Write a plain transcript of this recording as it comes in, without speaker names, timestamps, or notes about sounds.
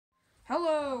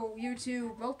Hello,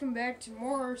 YouTube. Welcome back to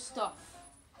more stuff.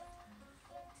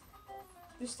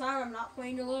 This time I'm not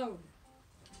playing alone.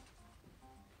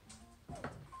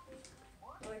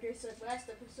 Like I said last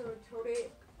episode,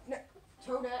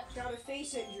 Toadette got a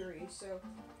face injury, so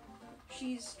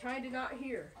she's kind of not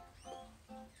here.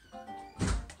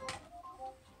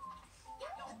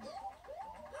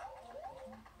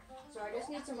 So I just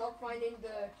need some help finding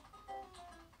the...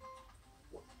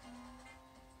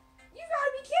 You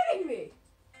gotta be kidding me!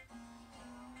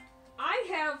 I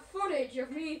have footage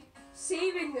of me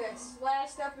saving this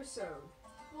last episode.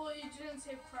 Well, you didn't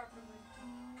save properly.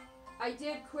 I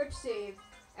did quick save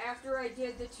after I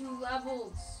did the 2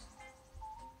 levels.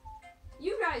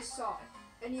 You guys saw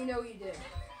it, and you know you did.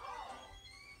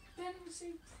 Then you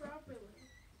save properly.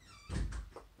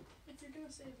 If you're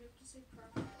gonna save, you have to save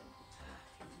properly.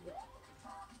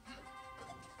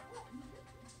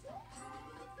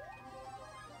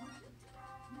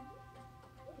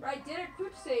 I did a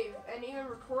quick save and even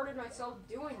recorded myself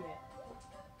doing it.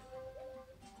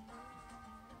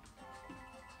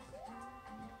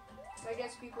 I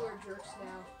guess people are jerks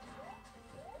now.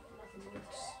 Nothing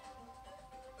works.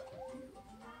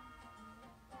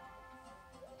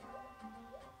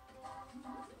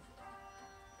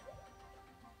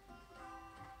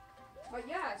 But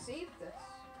yeah, I saved this.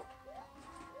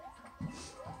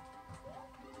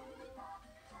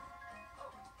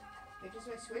 Does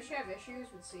my Switch have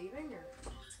issues with saving, or?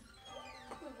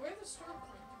 Where are the star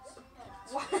coins?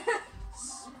 What?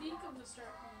 Speak of the star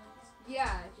coins.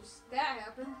 Yeah, just that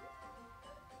happened.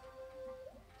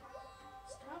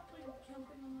 Stop like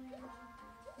jumping on my arm.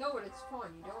 No, but it's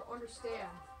fun. You don't understand.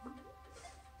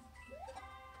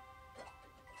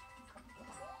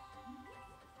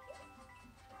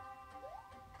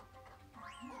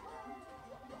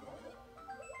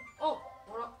 Oh,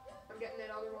 hold up. I'm getting that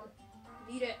other one.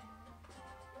 Need it.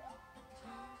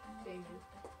 Danger.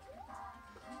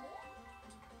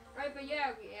 Right, but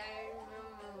yeah,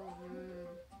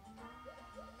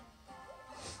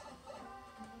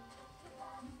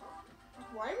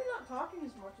 why are we not talking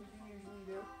as much as we usually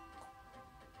do?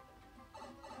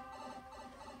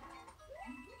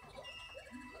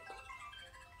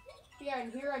 Yeah,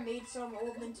 and here I made some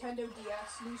old Nintendo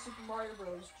DS New Super Mario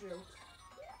Bros. Joke.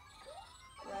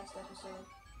 Last episode.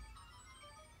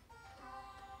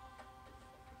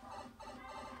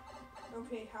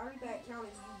 Okay, how did that count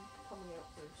as you coming out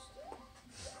first?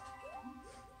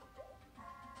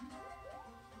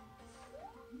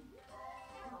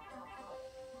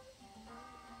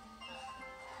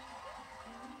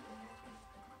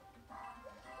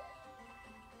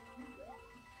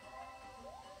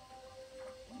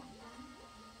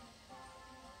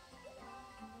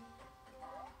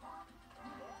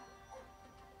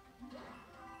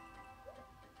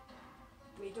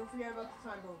 Wait, don't forget about the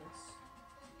time bonus.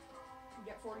 You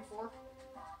get 44.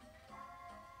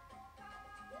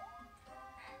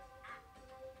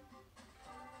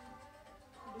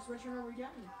 Just what you remember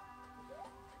getting.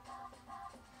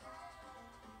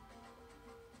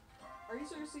 Are you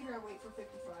seriously gonna wait for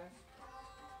 55?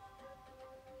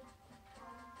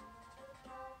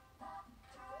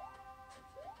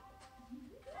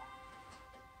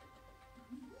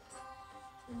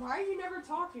 Why are you never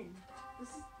talking? This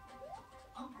is...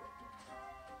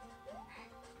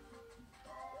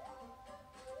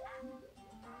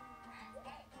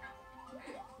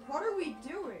 What are we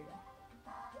doing?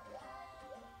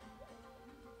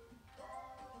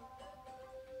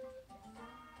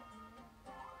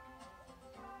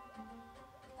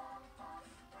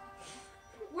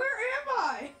 Where am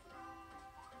I?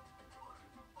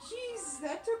 Jeez,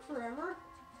 that took forever.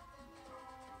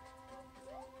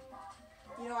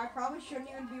 You know, I probably shouldn't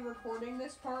even be recording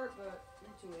this part, but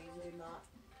I'm too lazy to not.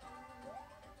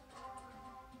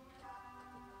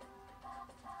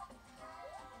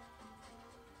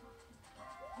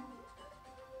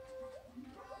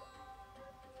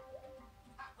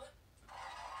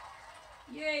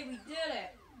 Yay, we did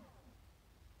it!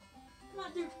 Come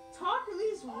on, dude, talk at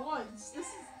least once. This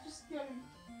is just getting...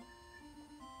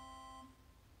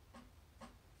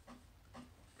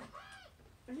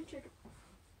 Let me check it.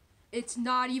 It's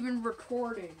not even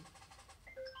recording.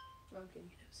 Okay.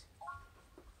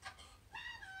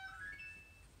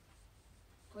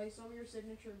 Play some of your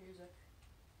signature music.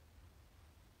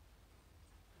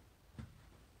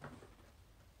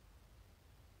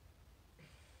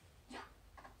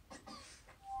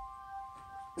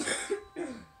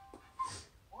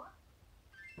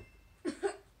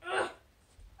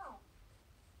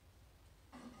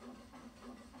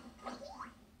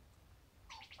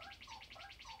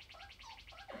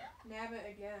 Nab it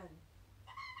again.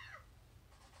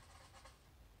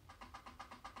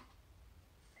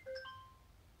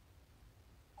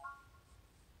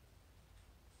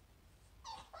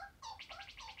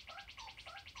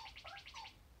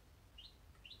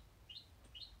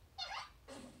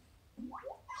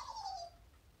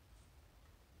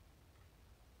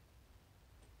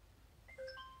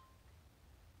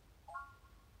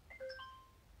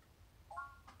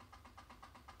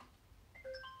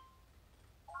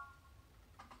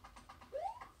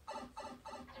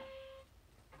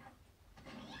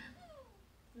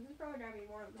 probably gonna be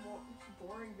one of the most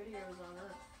boring videos on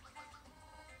earth.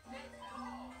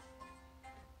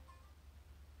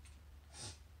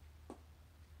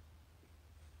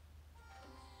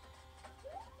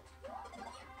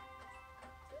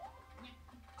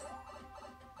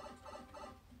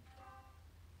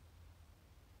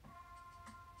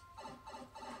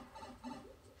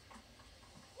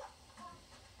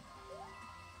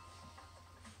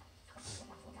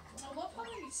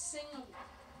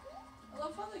 I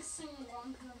love how they sing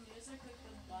along to the music, like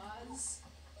the buzz.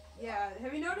 Yeah,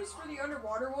 have you noticed for the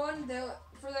underwater one,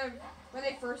 when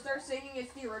they first start singing,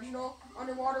 it's the original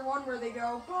underwater one where they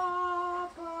go ba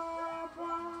ba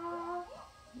ba.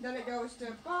 Then it goes to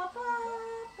ba ba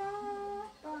ba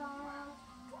ba.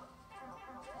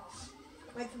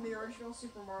 Like from the original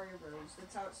Super Mario Bros.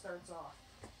 That's how it starts off.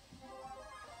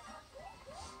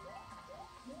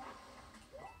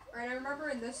 Alright, I remember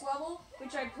in this level,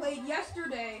 which I played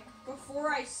yesterday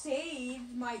before I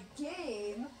saved my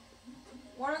game,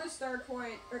 one of the start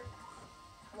point,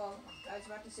 well, I was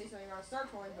about to say something about a start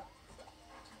point, but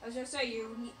I was gonna say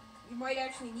you might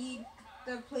actually need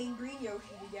the plain green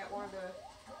Yoshi to get one of the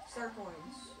start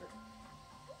points.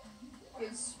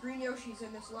 Because green Yoshi's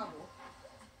in this level.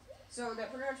 So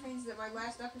that pretty much means that my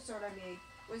last episode I made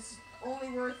was only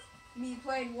worth me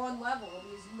playing one level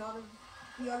because none of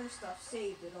the other stuff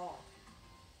saved at all.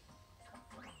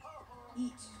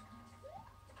 Eat.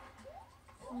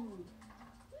 Food.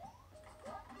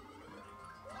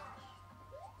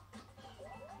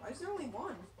 Why is there only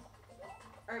one?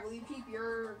 Alright, will you keep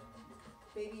your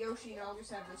baby Yoshi and I'll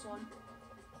just have this one?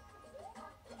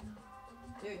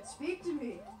 Dude, speak to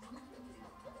me!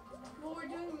 Well, we're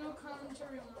doing no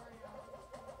commentary on Mario.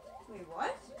 Wait,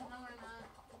 what? No, we're not.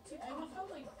 Dude, I will felt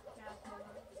like that.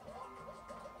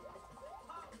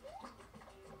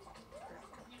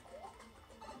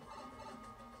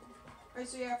 Alright,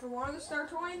 so yeah, for one of the star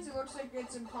coins, it looks like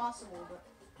it's impossible, but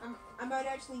I might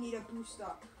actually need a boost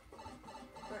up.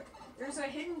 But there's a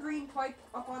hidden green pipe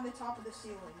up on the top of the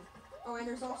ceiling. Oh, and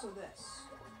there's also this,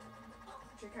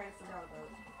 which I kind of forgot about.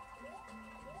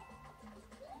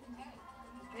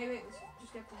 Hey, wait, let's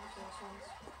just get these last ones.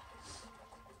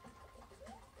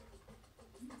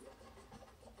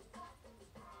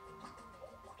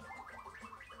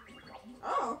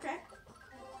 Oh, okay.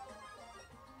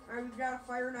 Alright, we've got a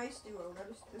fire and ice duo.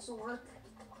 This'll work.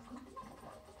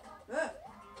 Ugh.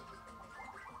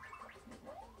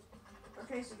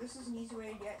 Okay, so this is an easy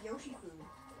way to get Yoshi food.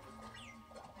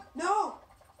 No!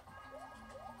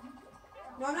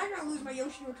 No, I'm not gonna lose my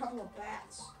Yoshi to a couple of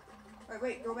bats. Alright,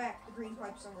 wait, go back. The green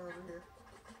pipe's somewhere over here.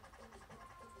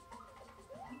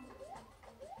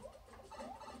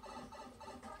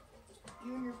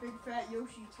 You and your big fat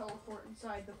Yoshi teleport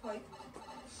inside the pipe.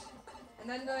 And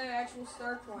then the actual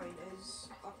start point is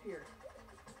up here.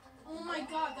 Oh my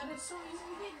god, that is so easy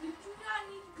to get. You do not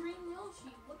need green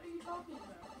Yoshi. What are you talking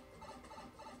about?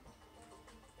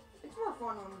 It's more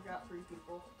fun when we've got 3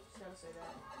 people. Just gotta say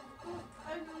that. Well,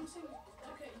 I'm saying,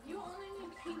 okay, you only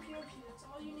need pink Yoshi. That's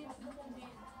all you need for the whole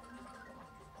game.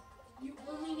 You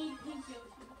only need pink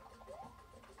Yoshi.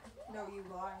 No, you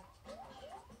lie.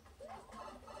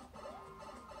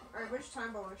 Alright, which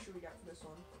time bonus should we get for this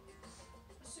one?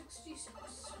 66.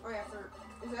 Oh yeah,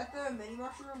 is that the mini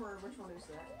mushroom or which one is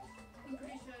that? I'm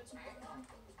pretty sure it's mine.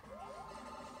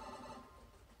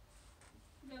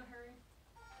 You gotta hurry.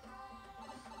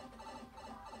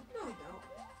 No, we don't.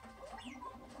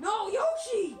 No,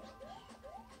 Yoshi!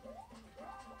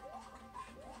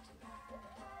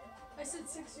 I said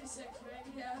 66, right?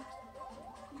 Yeah.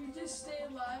 You just stay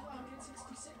alive, I'll get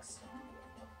 66.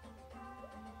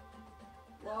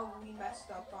 Well, we messed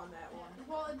up on that one.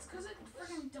 Well, it's because it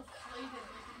freaking deflated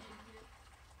like an idiot.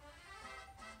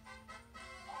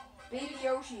 Baby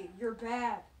Yoshi, you're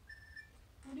bad.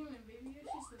 What do you mean, Baby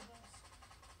Yoshi's the best?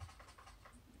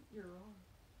 You're wrong.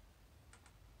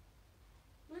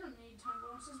 We don't need time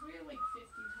bonuses, we have like 50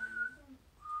 times.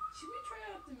 Should we try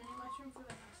out the mini mushroom for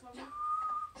the next level?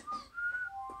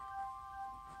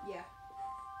 Yeah.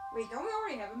 Wait, don't we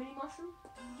already have a mini mushroom?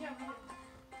 Yeah, we do.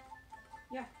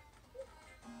 Yeah.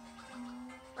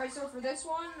 Alright, so for this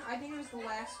one, I think it was the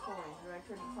last coin that I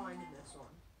couldn't find in this one.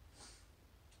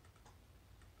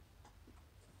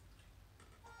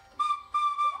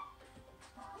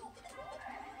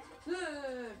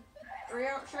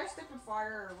 Should I stick with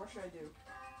fire, or what should I do?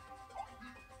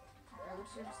 Alright, we're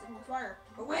just sticking with fire.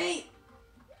 Oh, wait!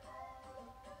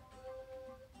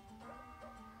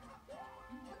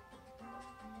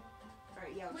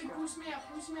 Alright, yeah, let's Wait, go. boost me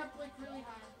up like really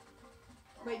high.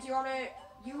 Wait, do you wanna...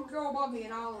 You go above me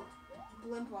and I'll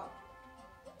blimp up.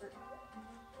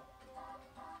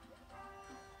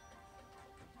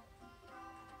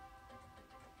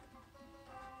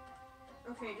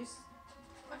 Okay, just...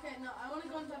 Okay, no, I want to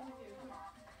go on top of you.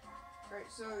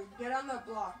 Alright, so get on the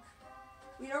block.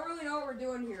 We don't really know what we're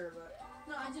doing here, but...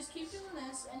 No, I just keep doing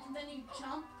this, and then you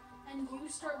jump, and you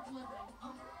start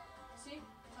blipping. See?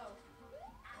 Oh.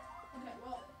 Okay,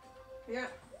 well. Yeah,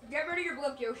 get rid of your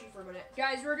blip Yoshi for a minute.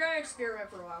 Guys, we're gonna experiment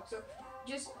for a while, so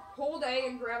just hold A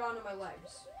and grab onto my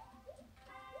legs.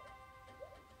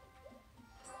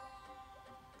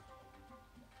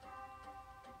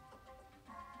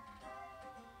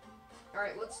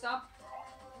 Alright, let's stop.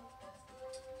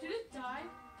 Did it die?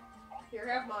 Here,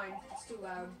 have mine. It's too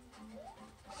loud.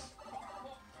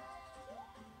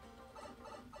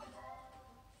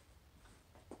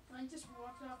 I just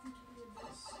walked off into the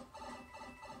abyss.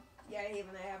 Yeah, I hate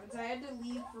when that happens. I had to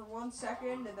leave for 1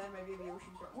 second, and then my baby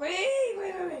Yoshi's gone.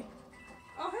 Wait!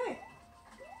 Oh, hey!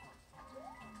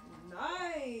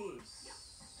 Nice!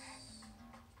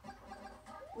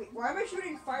 Wait, why am I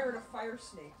shooting fire at a fire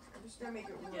snake? I'm just gonna make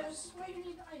it worse. Yeah, this is why you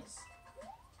need ice.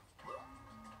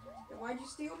 Then why'd you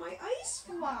steal my ice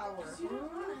flower? Because you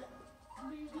don't want it.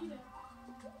 But you need it.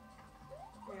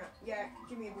 Yeah,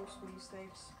 give me a boost, please,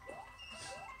 thanks.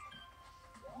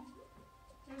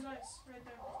 There's ice right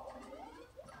there.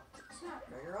 Snap.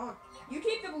 No, you're on. You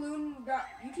keep the balloon.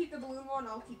 You keep the balloon one.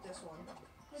 I'll keep this one.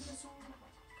 Where's this one?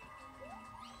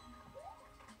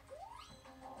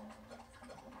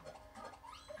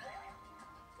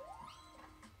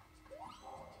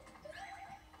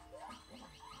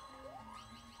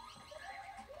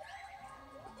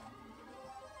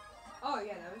 Oh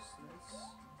yeah, that was nice.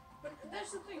 But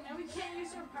that's the thing. Now we can't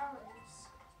use our powers.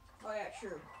 Oh yeah,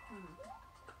 true.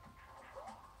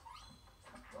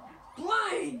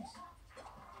 Blind!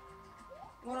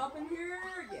 One up in here?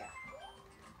 Yeah.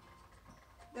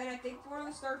 Then I think one of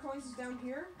the star coins is down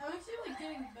here. I'm actually like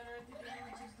getting better at the game,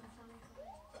 which is the funny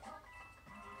thing.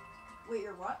 Wait,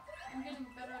 you're what? I'm getting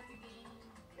better at the game.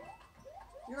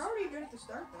 You're already good at the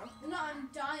start though. No, I'm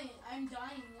dying. I'm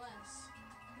dying less.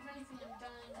 If anything, I'm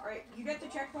dying. Alright, you get the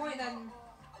checkpoint, then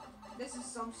this is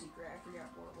some secret. I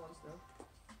forgot what it was though.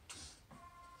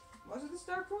 Was it the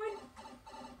star coin?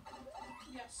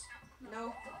 Yes.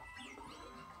 No.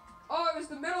 Oh, it was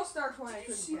the middle star coin I Did you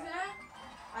couldn't see get. that?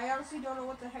 I honestly don't know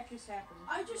what the heck just happened.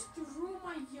 I just threw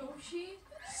my Yoshi,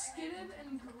 skidded,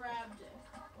 and grabbed it.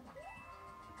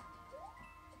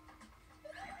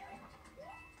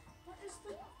 What is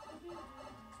the...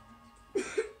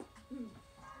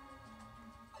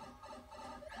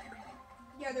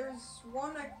 Yeah, there was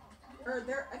one, I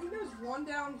think there was one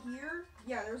down here.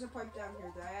 Yeah, there was a pipe down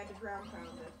here that I had to ground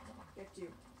pound it. Get to.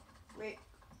 Wait.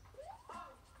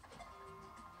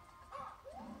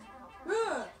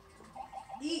 Ugh!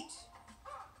 Eat!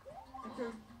 I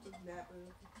could do that, but...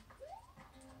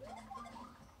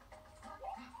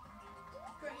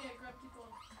 Yeah, grab people.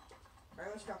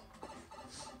 Alright, let's go.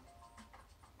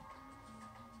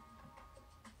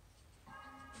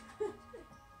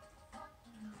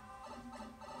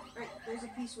 Alright, there's a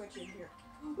P-switch in here.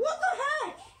 What the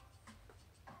heck?!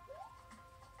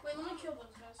 Wait, let me kill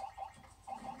those guys.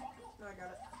 No, I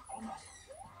got it.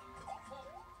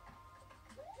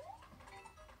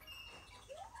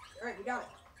 Alright, we got it.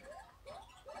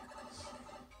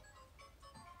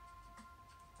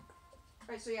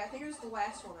 Alright, so yeah, I think it was the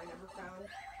last one I never found.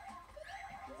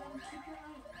 But then keep your eye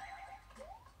on it.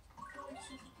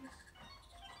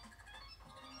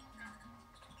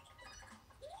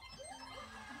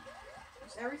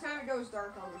 Every time it goes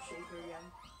dark, I'll just shake her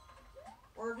again.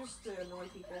 Or just to annoy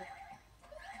people.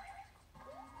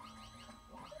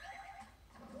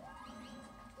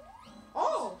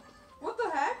 Oh! What the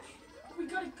heck? We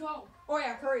gotta go. Oh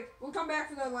yeah, hurry. We'll come back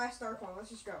for the last dark one. Let's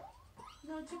just go.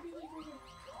 No, it should be like right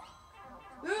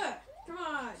here. Ugh! Come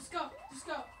on! Just go. Just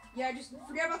go. Yeah, just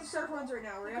forget about the star coins right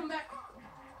now. We'll come back.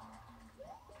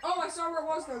 Oh, I saw where it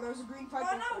was though. There was a green pipe.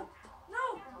 Oh no!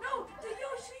 No! No! The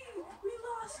Yoshi! We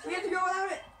lost We it! have to go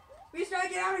without it! We just gotta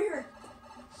get out of here!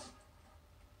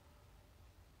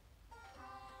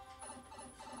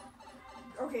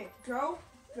 Okay, go,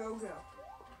 go, go.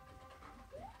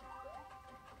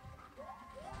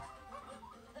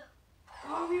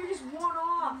 Oh, we were just one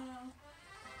off! No.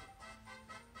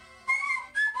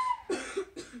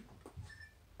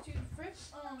 Dude, frick,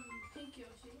 Pink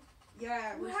Yoshi.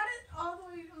 Yeah. We had it all the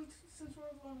way since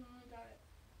World 1 when we got it.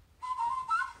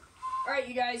 Alright,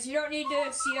 you guys, you don't need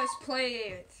to see us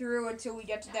play through until we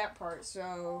get to that part,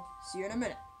 so see you in a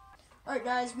minute. Alright,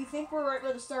 guys, we think we're right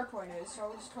where the star coin is, so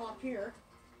we'll just come up here.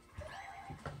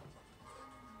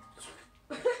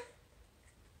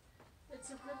 It's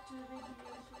a grip to the baby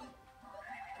Yoshi.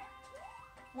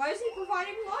 Why is he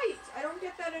providing light? I don't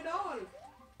get that at all.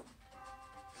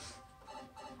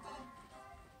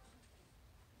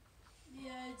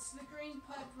 Yeah, it's the green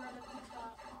pipe right at the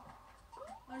top.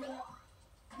 Under.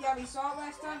 Yeah, we saw it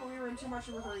last time, but we were in too much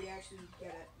of a hurry to actually get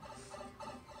it.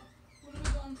 What are we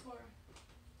going for?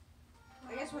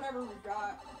 I guess whatever we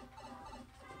got.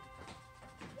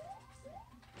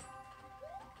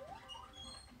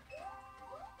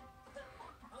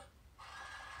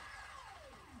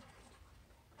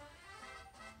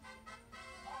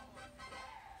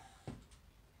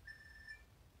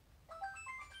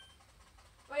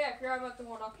 Oh yeah, I forgot about the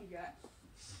one up you got.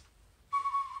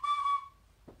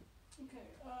 Okay,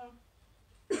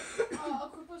 I'll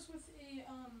equip us with a,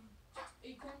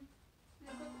 acorn.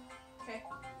 Okay.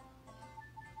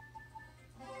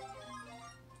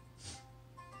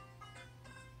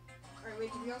 Alright,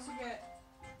 wait, did we also get...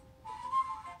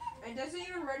 And does it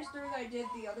even register that I did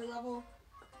the other level?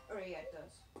 Oh yeah, it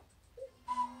does.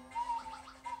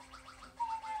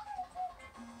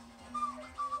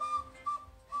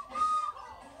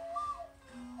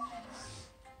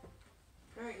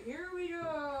 Alright, here we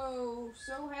go!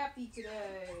 So happy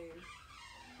today!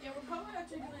 Yeah, we're probably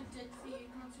actually gonna ditch the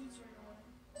acorn seeds right away.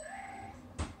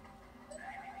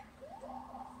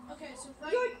 Okay, so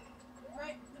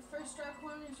right, the first dark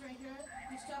one is right here.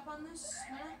 You step on this,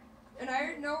 Matt. And I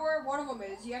already know where one of them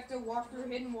is. You have to walk through a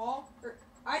hidden wall. Or,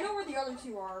 I know where the other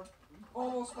two are,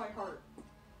 almost by heart.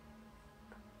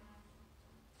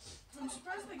 I'm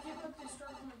surprised they give up this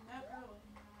dark one that early.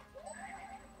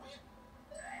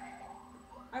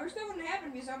 I wish that wouldn't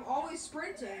happen because I'm always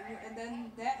sprinting, and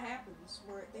then that happens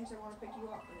where it thinks I want to pick you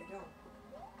up, and I don't.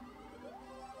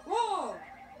 Whoa!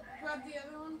 Grab the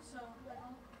other one, so I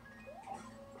don't.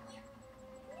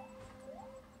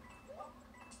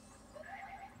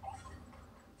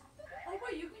 Oh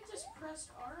wait, you can just press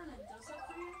R and it does that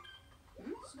for you?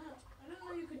 Hmm? Snap. I didn't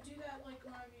know you could do that like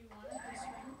whenever you wanted to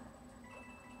spin.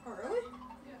 Oh, really?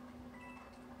 Yeah.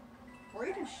 Or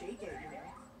you can shake it, you know.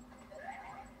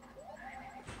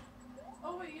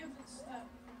 Oh wait, yeah, that's that.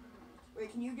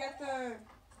 Wait, can you get the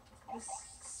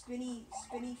spinny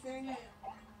thing? Yeah.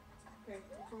 Okay,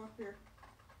 we'll come up here.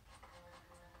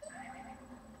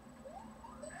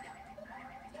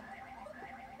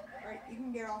 Alright, you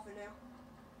can get off it now.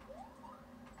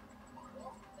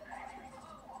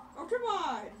 Oh, come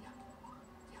on!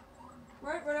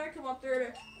 Right when I come up there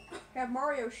to have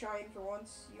Mario shine for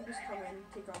once, you just come in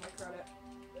and take all my credit.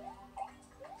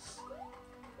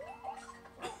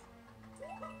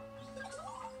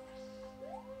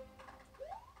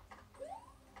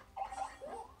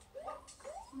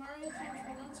 Mario shines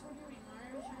for once, what do you mean?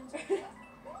 Mario shines for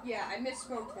once? Yeah, I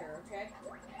misspoke there, okay?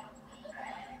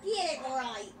 Get it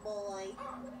right, boy.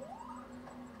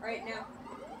 Alright, now.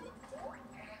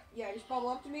 Yeah, just bubble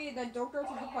up to me, and then don't go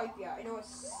through the pipe yet. I know a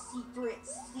secret.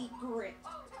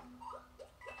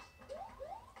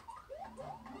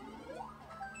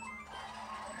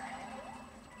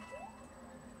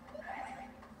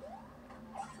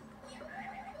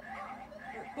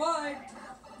 Bye!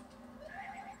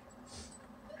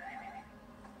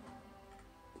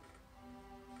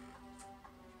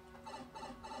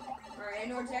 Alright, I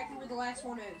know exactly where the last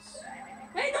one is.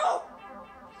 Hey, no!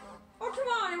 Oh, come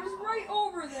on, it was right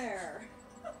over there.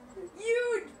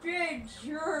 You big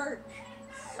jerk.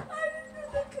 I didn't know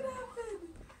that could happen.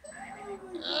 Oh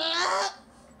my god.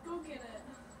 Go get it.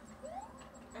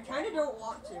 I kind of don't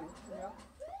want to, you know?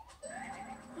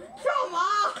 Come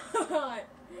on!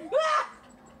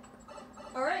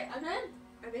 Alright, I'm in.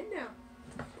 I'm in now.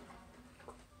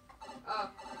 Oh,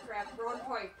 crap, wrong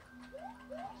pipe.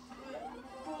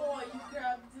 Boy, you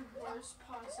grabbed the worst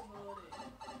possibility.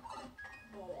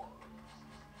 Boy.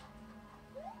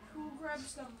 Who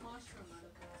grabs the mushroom out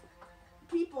of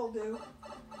that? People do.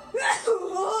 I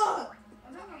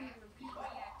don't know people.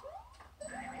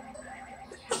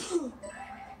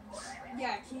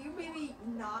 Yeah, can you maybe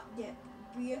not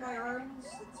be in my arms?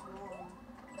 It's wrong.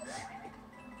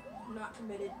 I'm not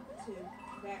committed to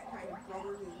that kind of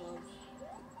brotherly love.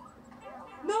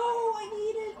 No, I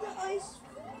needed the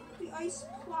ice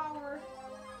flower.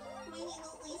 My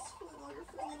little ice flower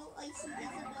for little icy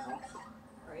Isabel.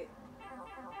 Right.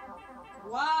 Wow.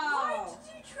 Why did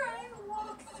you try and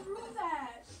walk through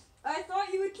that? I thought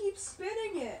you would keep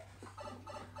spinning it.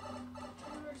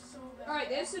 You were so bad. Alright,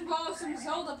 this involves some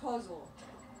Zelda puzzle.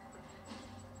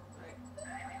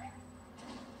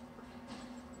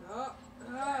 Alright.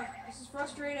 Oh, this is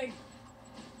frustrating.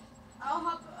 I'll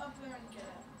hop up there and get it.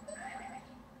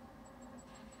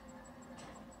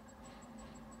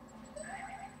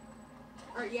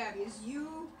 Alright, yeah, because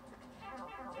you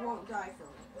won't die from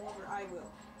it. However, I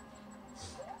will.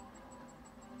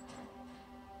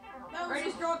 Alright,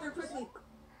 just go up there quickly.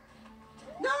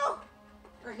 No!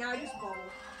 Alright, now I just bubble.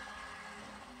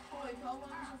 Oh boy, call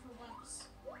wimps are for wimps.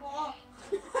 Oh,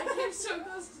 I came so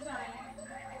close to dying.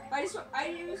 I was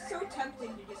so tempting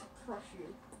to just crush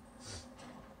you.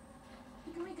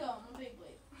 Here we go, I'm a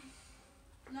Beyblade.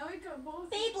 Now we got both.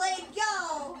 Beyblade,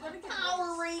 go! Gotta get Power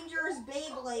this. Rangers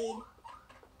Beyblade.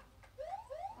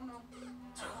 Oh no.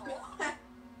 Oh,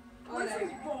 What if that, we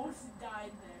both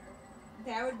died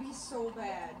there? that would be so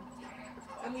bad.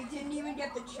 And we didn't even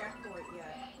get the checkpoint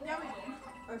yet. Yeah, we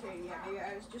did. Okay, yeah, maybe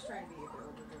I was just trying to be a bit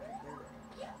overdramatic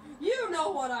there. You know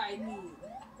what I mean.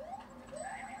 No, I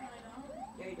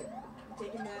don't. Yeah, you do. I'm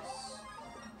taking this.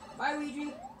 Bye,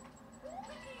 Ouija.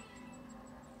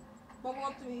 Bubble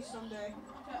up to me someday.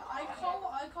 Okay, I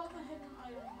call the hidden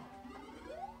item.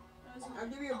 That was I'll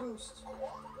give you a boost.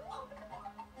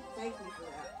 Thank you for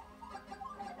that.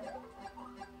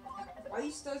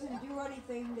 Ice doesn't do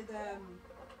anything to them.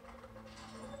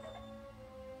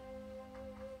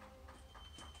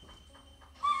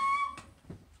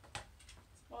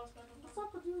 Boss battle. What the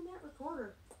fuck with you in that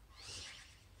recorder?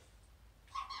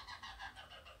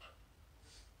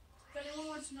 If anyone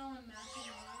wants to know I'm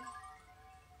matching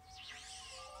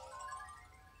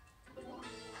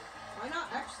Why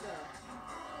not X though?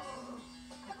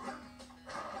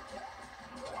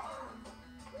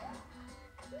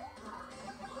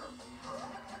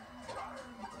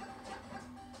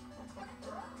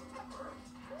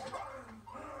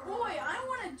 Boy, I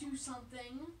want to do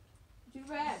something. Too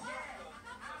bad.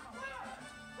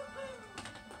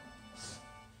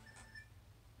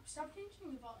 Stop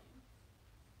changing the volume.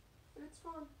 But it's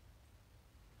fun.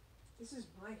 This is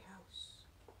my house.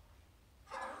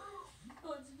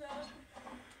 Oh, it's bad.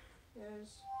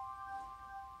 Yes.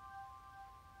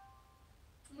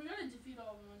 We gotta defeat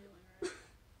all of them anyway, right?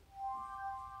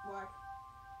 Why?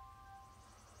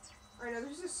 Alright, now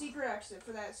there's a secret exit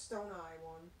for that Stone Eye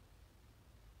one.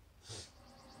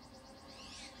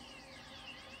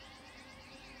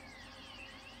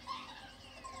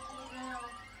 Now,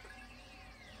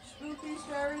 Spooky,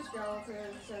 scary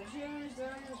skeletons and shoes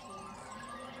down your spine.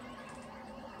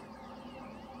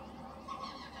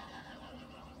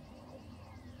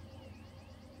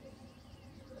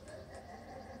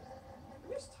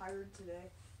 I'm just tired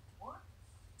today.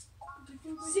 do you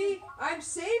think we See, I'm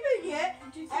saving it.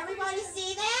 should, do you think Everybody we should,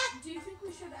 see that? Do you think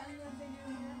we should end the video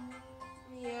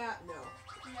here? Yeah,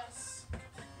 no. Yes.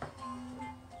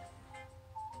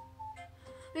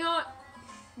 You know what?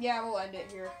 Yeah, we'll end it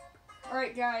here.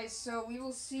 Alright, guys, so we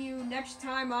will see you next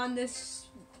time on this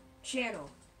channel.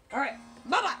 Alright,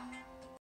 bye-bye!